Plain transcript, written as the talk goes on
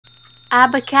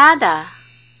Abacada.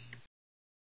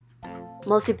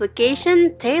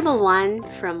 Multiplication table 1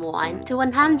 from 1 to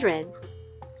 100.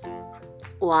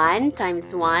 1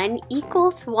 times 1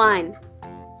 equals 1.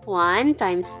 1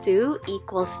 times 2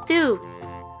 equals 2.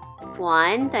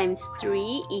 1 times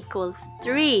 3 equals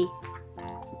 3.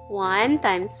 1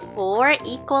 times 4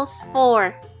 equals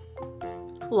 4.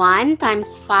 1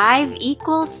 times 5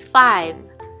 equals 5.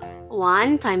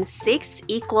 1 times 6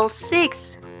 equals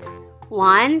 6.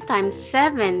 1 times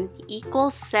 7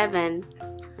 equals 7.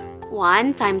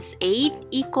 1 times 8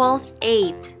 equals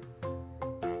 8.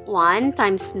 1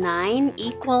 times 9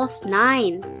 equals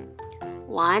 9.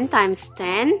 1 times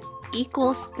 10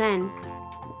 equals 10.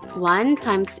 1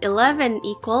 times 11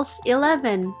 equals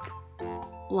 11.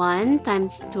 1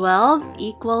 times 12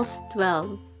 equals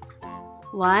 12.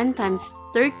 1 times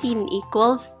 13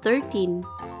 equals 13.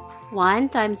 1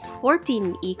 times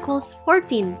 14 equals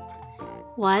 14.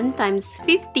 1 times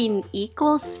 15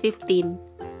 equals 15.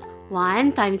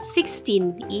 1 times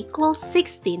 16 equals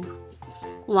 16.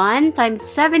 1 times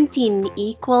 17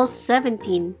 equals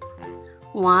 17.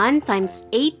 1 times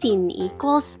 18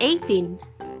 equals 18.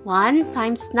 1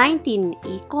 times 19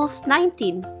 equals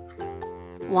 19.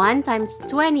 1 times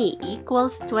 20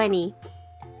 equals 20.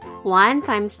 1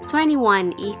 times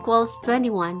 21 equals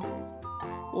 21.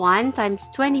 1 times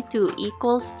 22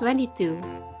 equals 22.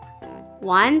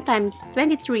 1 times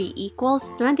 23 equals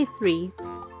 23.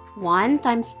 1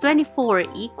 times 24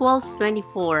 equals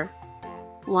 24.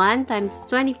 1 times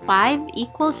 25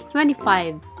 equals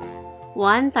 25.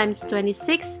 1 times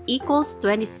 26 equals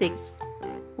 26.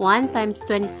 1 times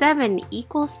 27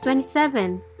 equals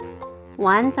 27.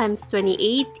 1 times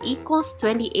 28 equals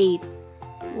 28.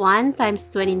 1 times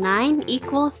 29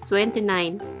 equals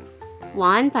 29.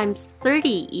 1 times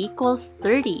 30 equals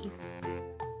 30.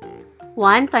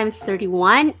 1 times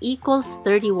 31 equals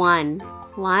 31.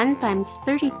 1 times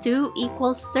 32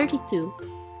 equals 32.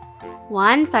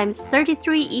 1 times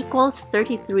 33 equals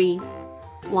 33.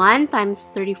 1 times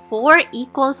 34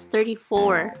 equals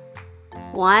 34.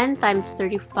 1 times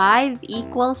 35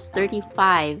 equals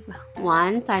 35.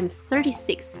 1 times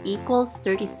 36 equals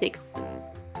 36.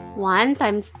 1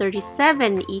 times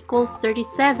 37 equals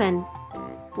 37.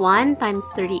 1 times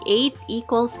 38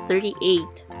 equals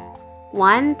 38.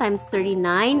 1 times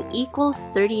 39 equals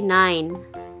 39.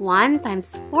 1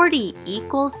 times 40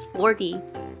 equals 40.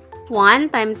 1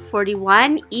 times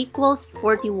 41 equals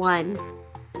 41.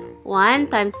 1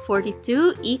 times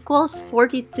 42 equals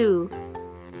 42.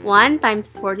 1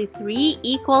 times 43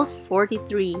 equals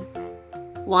 43.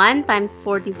 1 times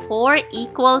 44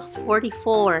 equals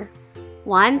 44.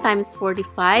 1 times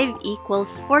 45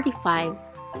 equals 45.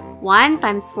 1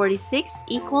 times 46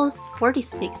 equals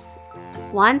 46.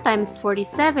 1 times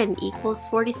 47 equals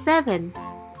 47.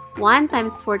 1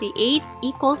 times 48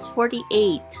 equals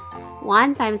 48.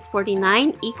 1 times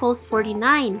 49 equals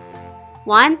 49.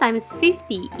 1 times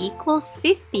 50 equals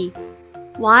 50.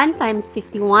 1 times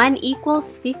 51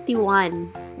 equals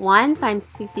 51. 1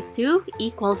 times 52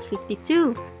 equals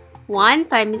 52. 1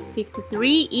 times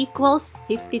 53 equals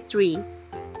 53.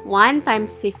 1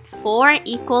 times 54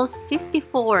 equals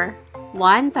 54.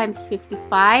 1 times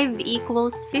 55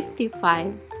 equals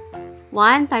 55.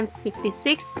 1 times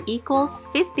 56 equals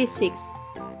 56.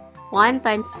 1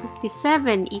 times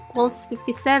 57 equals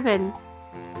 57.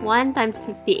 1 times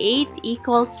 58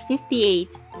 equals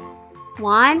 58.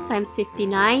 1 times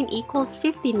 59 equals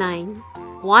 59.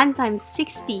 1 times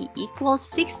 60 equals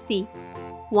 60.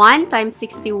 1 times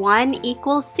 61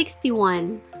 equals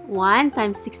 61. 1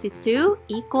 times 62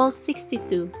 equals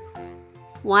 62.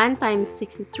 1 times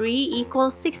 63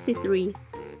 equals 63.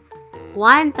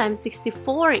 1 times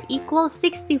 64 equals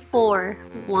 64.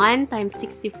 1 times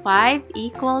 65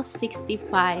 equals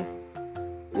 65.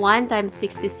 1 times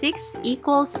 66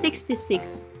 equals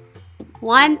 66.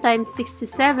 1 times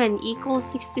 67 equals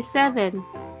 67.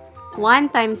 1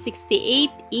 times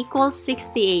 68 equals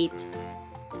 68.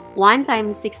 1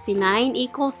 times 69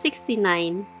 equals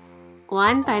 69.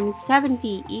 1 times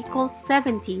 70 equals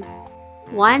 70.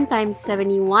 1 times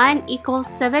 71 equals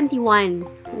 71.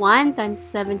 1 times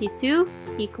 72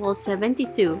 equals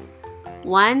 72.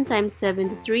 1 times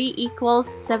 73 equals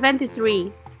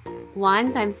 73.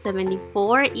 1 times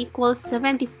 74 equals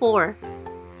 74.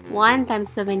 1 times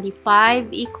 75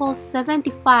 equals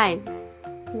 75.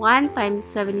 1 times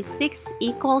 76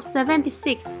 equals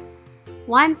 76.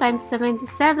 1 times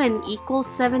 77 equals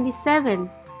 77.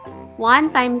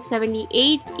 1 times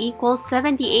 78 equals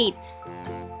 78.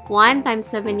 1 times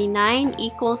 79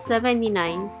 equals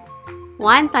 79.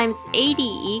 1 times 80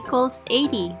 equals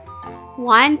 80.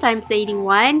 1 times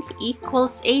 81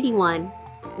 equals 81.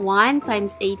 1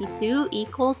 times 82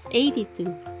 equals 82.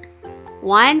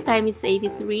 1 times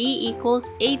 83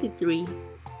 equals 83.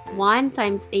 1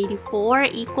 times 84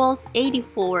 equals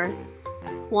 84.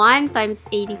 1 times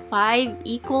 85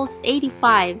 equals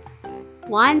 85.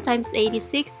 1 times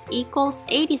 86 equals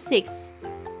 86.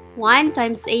 1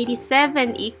 times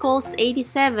 87 equals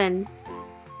 87.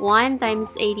 1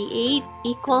 times 88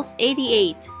 equals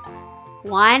 88.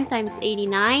 1 times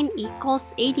 89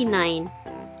 equals 89.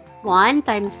 1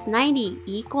 times 90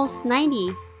 equals 90.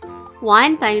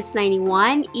 1 times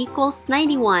 91 equals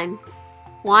 91.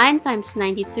 1 times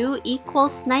 92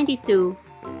 equals 92.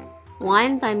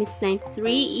 1 times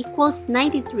 93 equals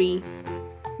 93.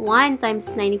 1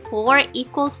 times 94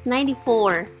 equals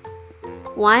 94.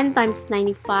 1 times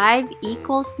 95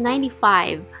 equals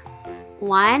 95.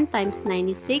 1 times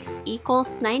 96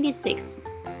 equals 96.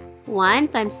 1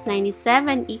 times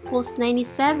 97 equals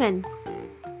 97.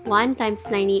 1 times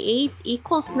 98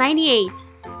 equals 98.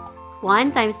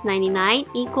 1 times 99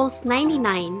 equals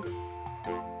 99.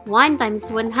 1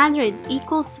 times 100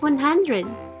 equals 100.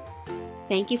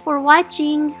 Thank you for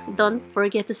watching. Don't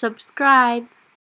forget to subscribe.